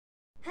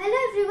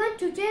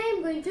today I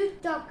am going to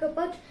talk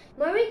about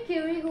Marie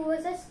Curie, who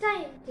was a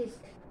scientist.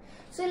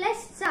 So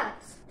let's start.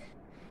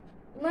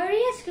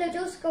 Maria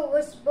Sklodowska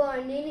was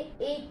born in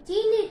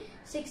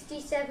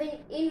 1867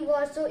 in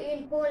Warsaw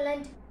in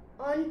Poland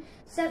on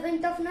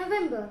 7th of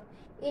November.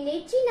 In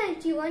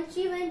 1891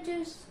 she went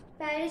to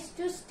Paris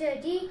to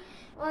study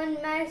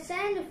on maths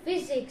and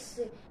physics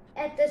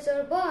at the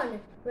Sorbonne,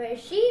 where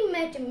she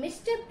met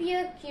Mr.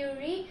 Pierre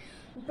Curie,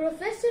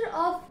 professor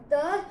of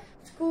the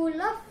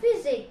School of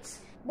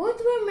Physics.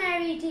 Both were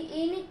married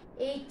in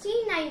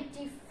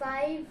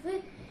 1895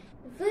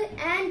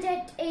 and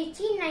at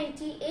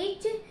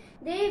 1898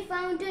 they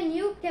found a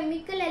new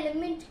chemical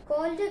element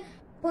called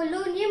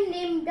polonium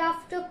named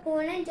after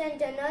Poland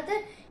and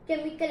another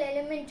chemical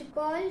element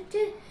called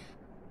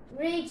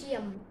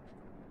radium.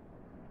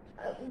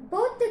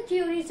 Both the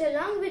Curies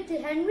along with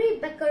Henry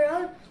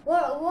Becquerel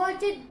were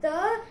awarded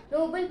the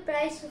Nobel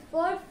Prize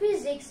for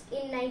Physics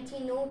in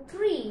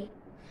 1903.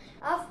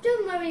 After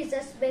Marie's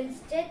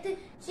husband's death,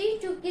 she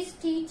took his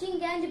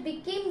teaching and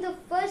became the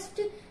first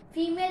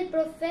female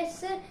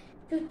professor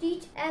to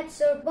teach at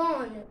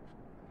Sorbonne.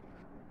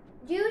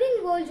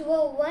 During World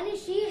War I,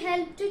 she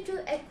helped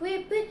to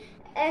equip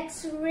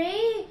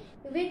X-ray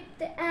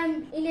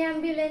in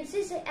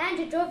ambulances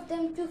and drove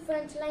them to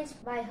front lines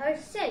by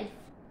herself.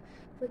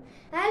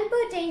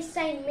 Albert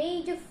Einstein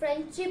made a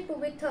friendship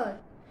with her.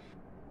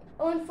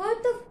 On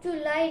 4th of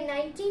July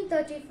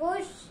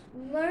 1934,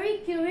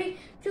 Marie Curie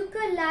took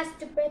her last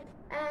breath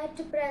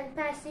at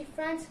Passy,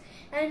 France,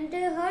 and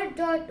her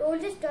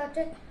oldest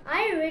daughter,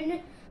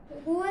 Irene,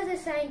 who was a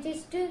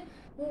scientist,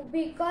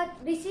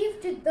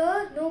 received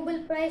the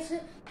Nobel Prize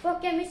for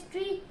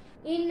Chemistry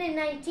in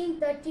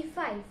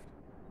 1935.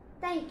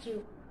 Thank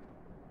you.